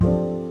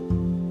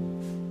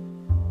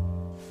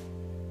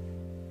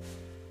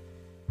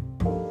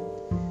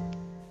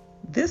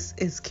This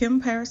is Kim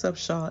Paris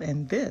Upshaw,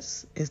 and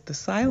this is the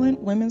Silent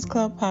Women's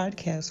Club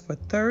podcast for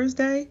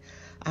Thursday,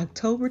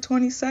 October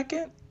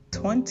 22nd,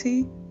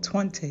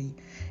 2020.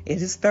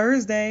 It is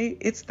Thursday.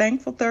 It's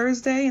Thankful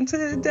Thursday, and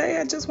today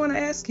I just want to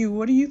ask you,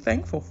 what are you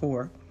thankful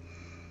for?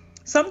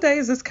 Some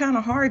days it's kind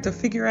of hard to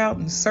figure out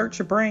and search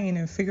your brain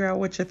and figure out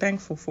what you're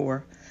thankful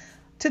for.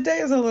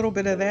 Today is a little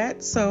bit of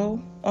that.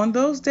 So on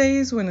those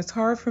days when it's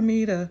hard for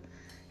me to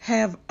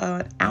have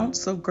an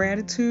ounce of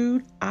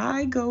gratitude,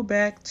 I go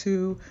back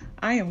to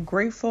I am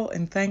grateful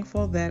and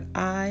thankful that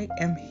I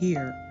am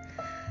here.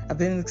 I've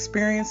been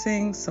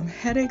experiencing some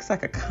headaches,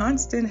 like a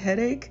constant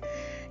headache,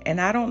 and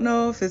I don't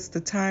know if it's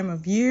the time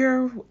of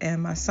year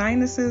and my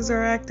sinuses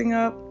are acting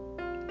up,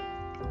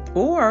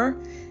 or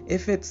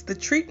if it's the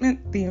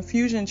treatment, the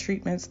infusion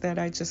treatments that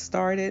I just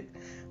started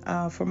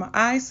for my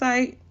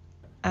eyesight.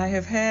 I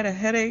have had a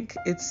headache,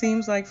 it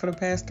seems like, for the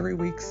past 3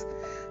 weeks,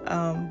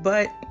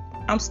 but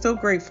I'm still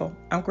grateful.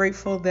 I'm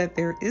grateful that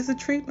there is a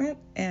treatment,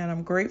 and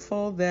I'm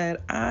grateful that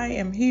I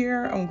am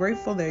here. I'm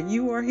grateful that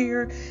you are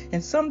here.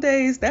 And some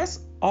days that's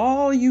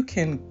all you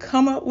can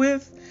come up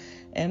with.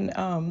 And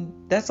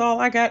that's all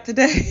I got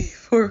today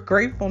for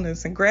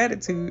gratefulness and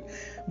gratitude.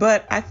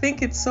 But I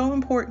think it's so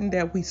important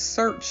that we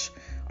search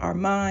our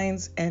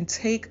minds and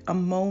take a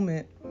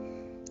moment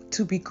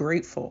to be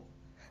grateful,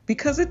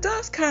 because it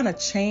does kind of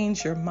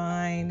change your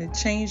mind. It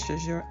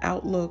changes your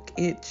outlook.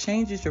 It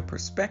changes your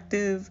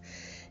perspective.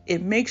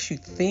 It makes you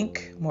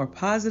think more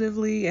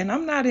positively. And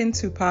I'm not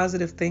into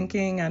positive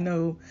thinking. I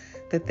know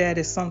that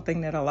is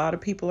something that a lot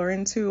of people are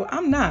into.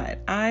 I'm not.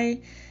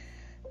 I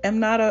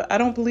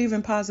don't believe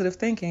in positive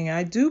thinking.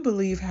 I do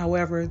believe,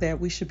 however, that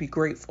we should be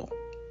grateful.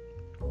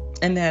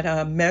 And that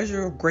a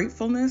measure of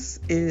gratefulness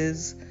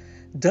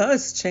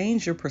does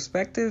change your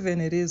perspective,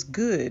 and it is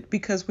good,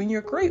 because when you're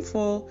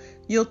grateful,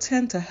 you'll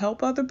tend to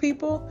help other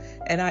people.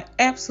 And I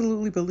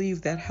absolutely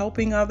believe that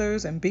helping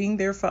others and being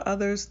there for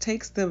others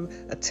takes the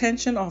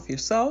attention off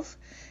yourself.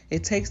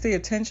 It takes the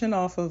attention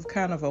off of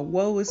kind of a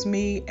woe is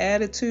me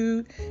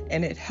attitude,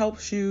 and it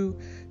helps you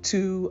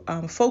to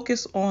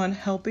focus on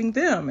helping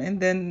them. And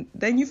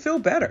then you feel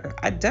better.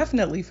 I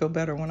definitely feel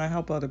better when I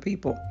help other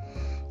people,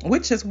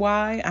 which is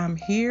why I'm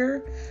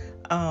here.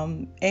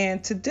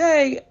 And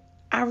today,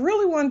 I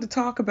really wanted to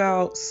talk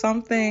about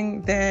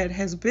something that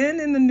has been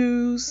in the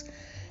news,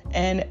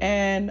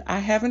 and I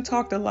haven't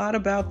talked a lot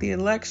about the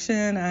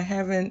election. I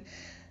haven't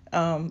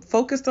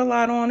focused a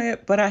lot on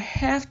it, but I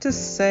have to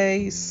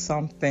say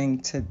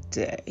something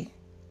today.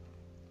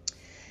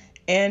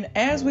 And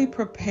as we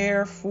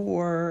prepare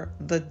for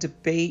the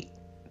debate,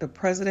 the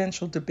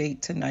presidential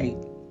debate tonight,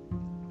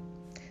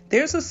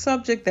 there's a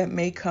subject that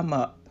may come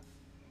up,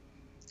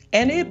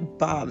 and it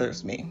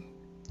bothers me.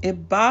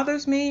 It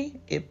bothers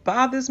me, it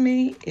bothers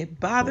me,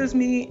 it bothers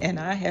me, and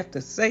I have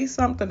to say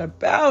something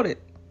about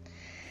it.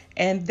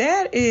 And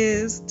that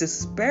is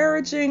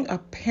disparaging a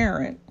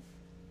parent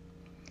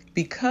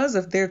because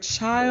of their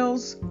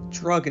child's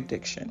drug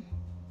addiction.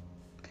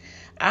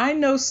 I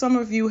know some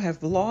of you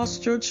have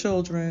lost your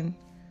children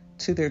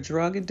to their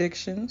drug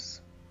addictions,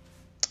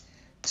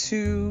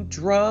 to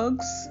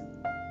drugs.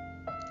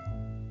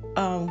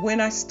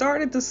 When I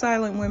started the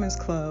Silent Women's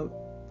Club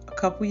a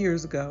couple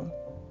years ago,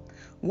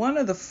 one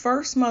of the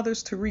first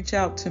mothers to reach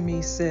out to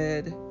me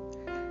said,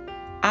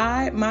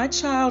 my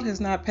child has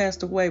not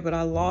passed away, but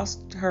I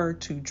lost her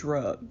to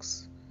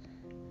drugs.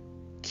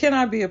 Can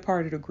I be a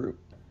part of the group?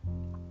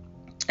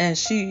 And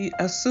she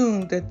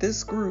assumed that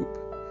this group,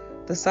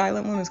 the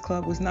Silent Women's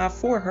Club, was not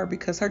for her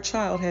because her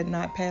child had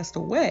not passed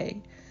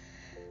away.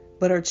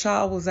 But her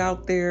child was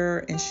out there,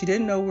 and she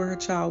didn't know where her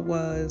child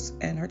was,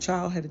 and her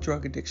child had a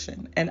drug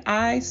addiction. And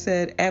I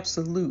said,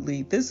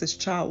 absolutely, this is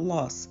child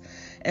loss.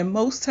 And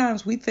most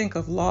times we think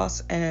of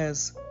loss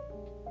as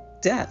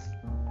death.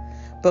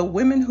 But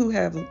women who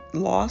have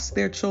lost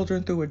their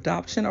children through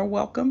adoption are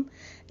welcome.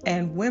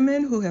 And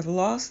women who have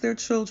lost their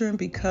children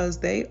because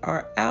they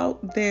are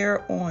out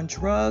there on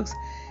drugs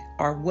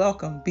are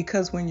welcome.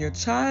 Because when your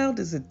child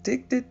is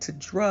addicted to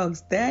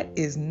drugs, that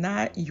is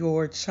not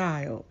your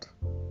child.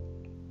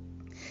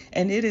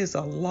 And it is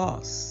a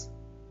loss.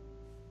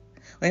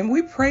 And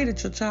we pray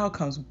that your child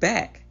comes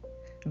back.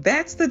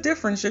 That's the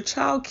difference. Your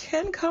child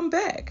can come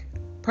back.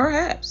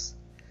 Perhaps.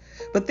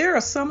 But there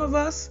are some of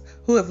us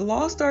who have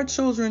lost our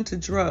children to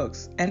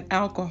drugs and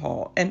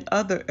alcohol and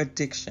other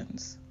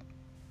addictions.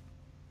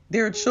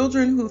 There are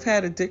children who've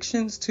had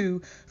addictions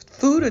to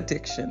food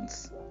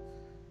addictions,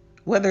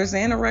 whether it's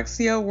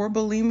anorexia or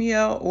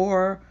bulimia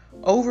or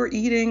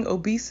overeating,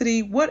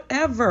 obesity,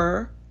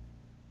 whatever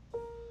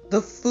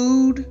the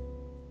food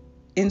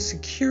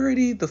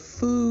insecurity, the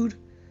food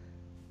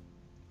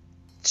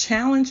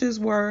challenges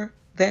were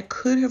that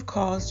could have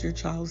caused your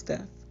child's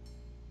death.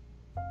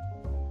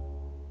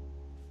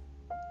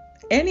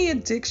 Any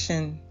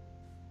addiction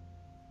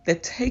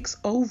that takes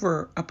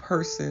over a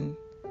person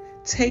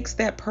takes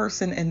that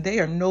person, and they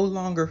are no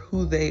longer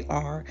who they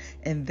are,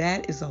 and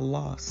that is a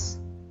loss.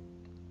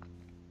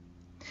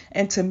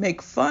 And to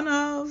make fun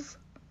of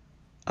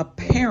a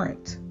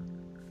parent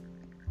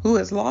who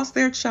has lost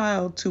their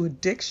child to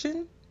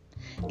addiction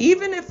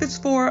Even if it's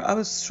for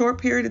a short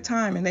period of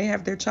time and they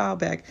have their child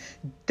back,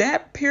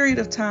 that period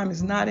of time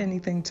is not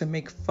anything to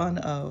make fun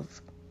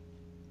of.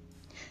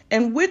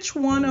 And which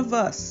one of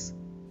us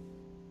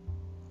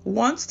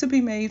wants to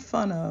be made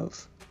fun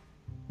of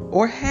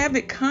or have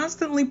it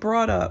constantly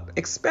brought up,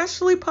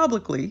 especially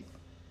publicly,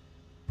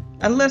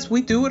 unless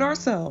we do it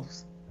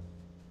ourselves?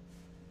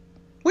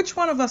 Which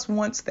one of us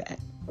wants that?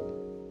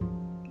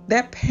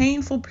 That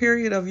painful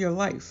period of your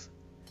life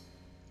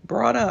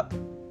brought up,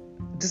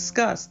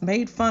 discussed,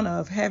 made fun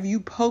of, have you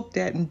poked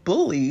at and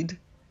bullied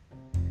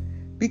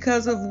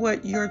because of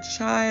what your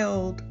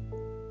child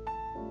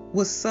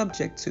was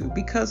subject to,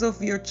 because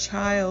of your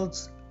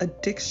child's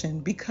addiction,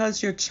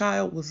 because your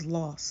child was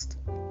lost.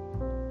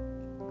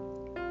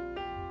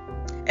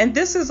 And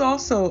this is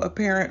also a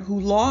parent who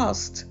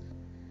lost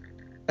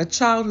a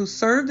child who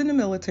served in the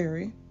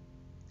military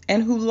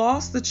and who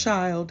lost the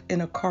child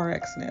in a car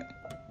accident.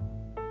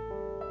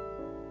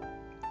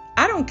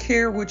 I don't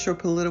care what your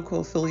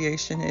political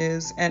affiliation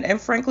is, and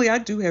frankly, I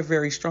do have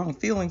very strong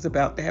feelings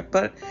about that,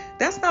 but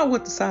that's not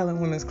what the Silent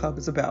Women's Club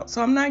is about,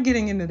 so I'm not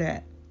getting into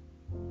that.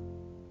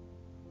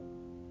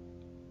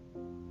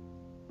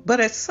 But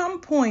at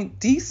some point,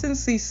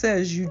 decency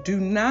says you do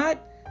not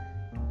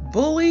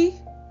bully,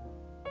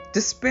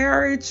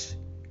 disparage,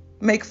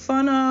 make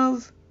fun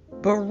of,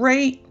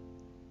 berate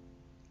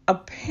a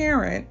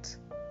parent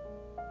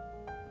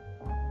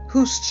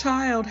whose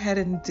child had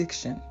an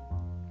addiction.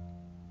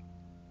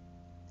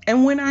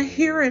 And when I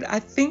hear it, I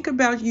think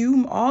about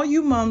you, all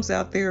you moms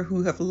out there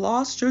who have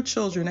lost your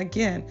children,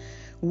 again,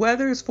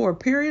 whether it's for a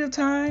period of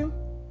time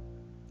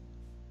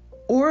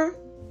or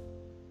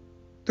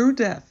through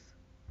death,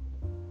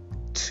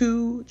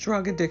 to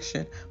drug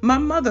addiction. My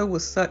mother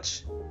was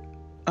such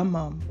a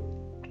mom.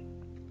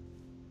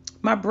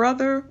 My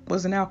brother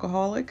was an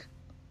alcoholic.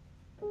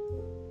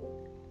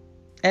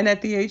 And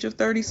at the age of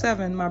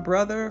 37, my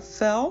brother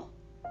fell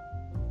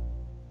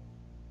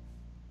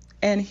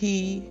and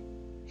he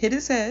hit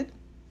his head,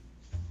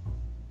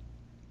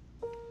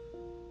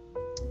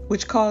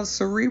 which caused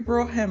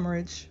cerebral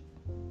hemorrhage,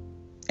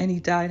 and he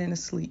died in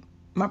his sleep.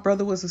 My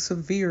brother was a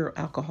severe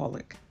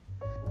alcoholic.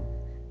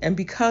 And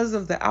because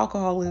of the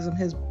alcoholism,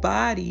 his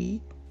blood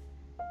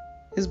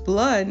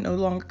no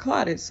longer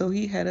clotted. So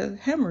he had a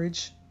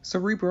hemorrhage,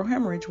 cerebral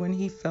hemorrhage, when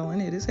he fell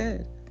and hit his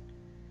head.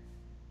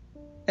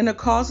 And the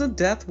cause of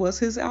death was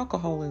his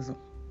alcoholism.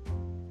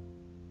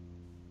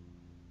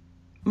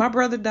 My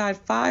brother died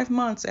 5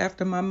 months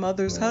after my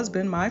mother's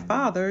husband, my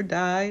father,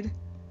 died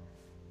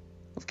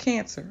of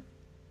cancer.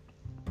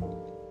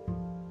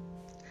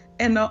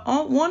 And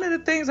one of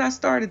the things I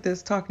started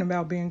this talking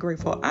about being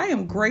grateful. I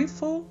am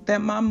grateful that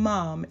my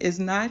mom is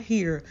not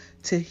here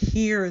to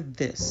hear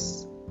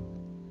this,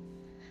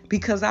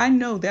 because I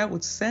know that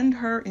would send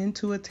her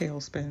into a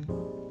tailspin.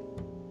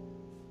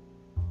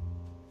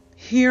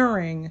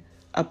 Hearing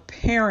a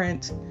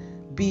parent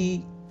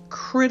be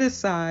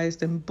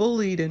criticized and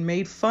bullied and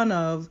made fun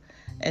of,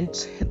 and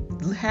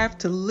have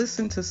to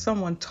listen to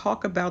someone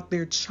talk about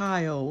their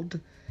child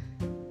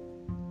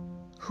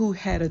who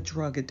had a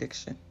drug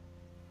addiction.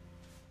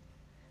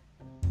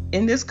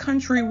 In this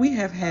country, we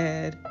have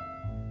had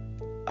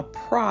a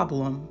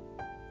problem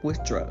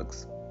with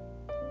drugs.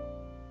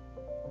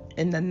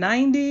 In the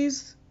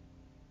 90s,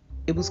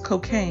 it was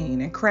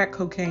cocaine and crack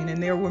cocaine,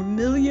 and there were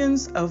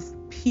millions of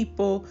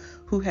people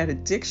who had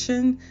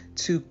addiction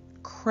to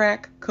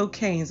crack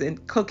cocaine,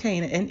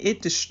 and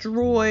it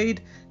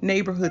destroyed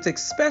neighborhoods,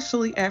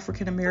 especially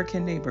African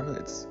American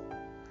neighborhoods.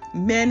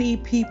 Many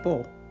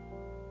people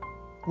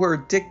were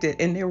addicted,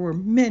 and there were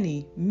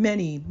many,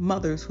 many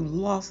mothers who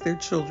lost their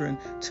children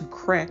to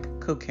crack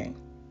cocaine.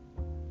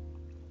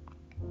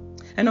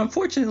 And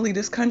unfortunately,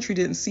 this country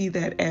didn't see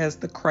that as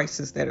the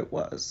crisis that it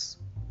was.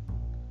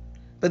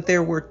 But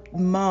there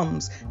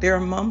are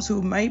moms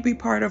who might be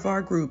part of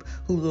our group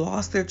who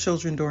lost their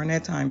children during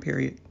that time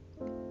period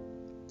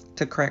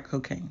to crack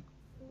cocaine.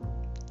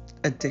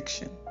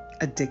 Addiction,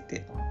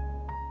 addicted.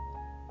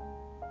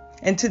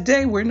 And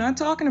today we're not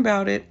talking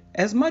about it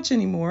as much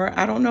anymore.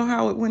 I don't know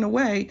how it went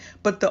away,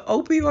 but the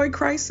opioid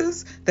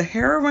crisis, the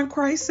heroin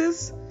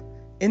crisis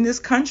in this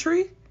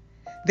country,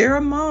 there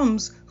are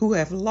moms who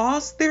have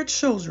lost their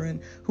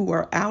children who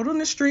are out on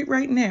the street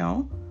right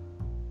now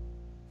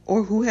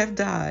or who have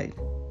died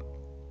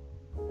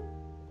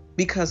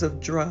because of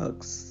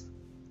drugs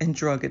and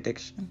drug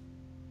addiction.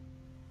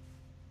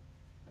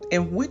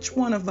 And which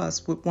one of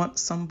us would want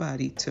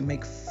somebody to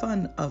make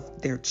fun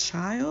of their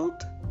child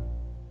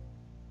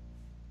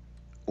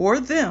or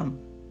them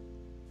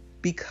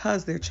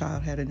because their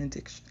child had an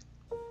addiction?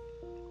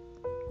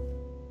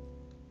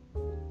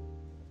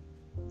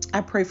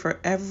 I pray for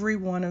every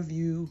one of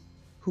you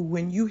who,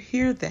 when you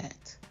hear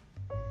that,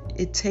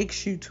 it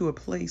takes you to a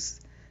place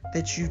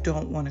that you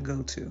don't want to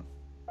go to.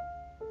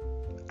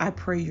 I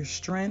pray your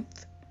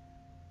strength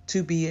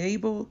to be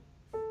able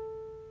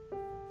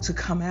to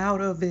come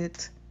out of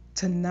it,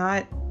 to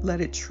not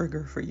let it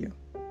trigger for you.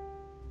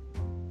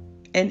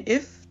 And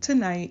if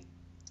tonight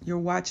you're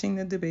watching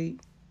the debate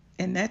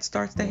and that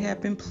starts to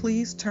happen,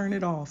 please turn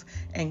it off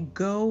and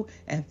go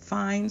and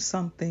find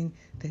something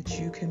that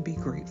you can be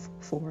grateful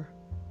for.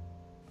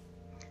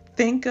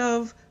 Think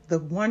of the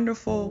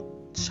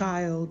wonderful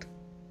child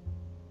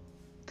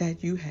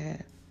that you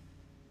had,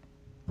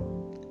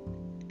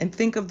 and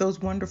think of those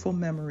wonderful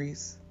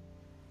memories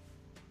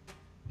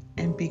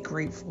and be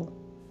grateful.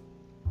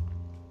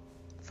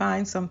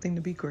 Find something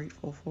to be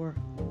grateful for.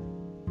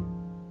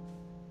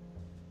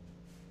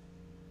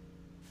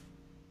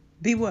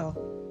 Be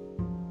well,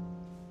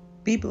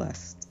 be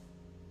blessed,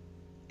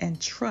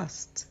 and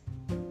trust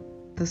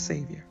the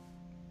Savior.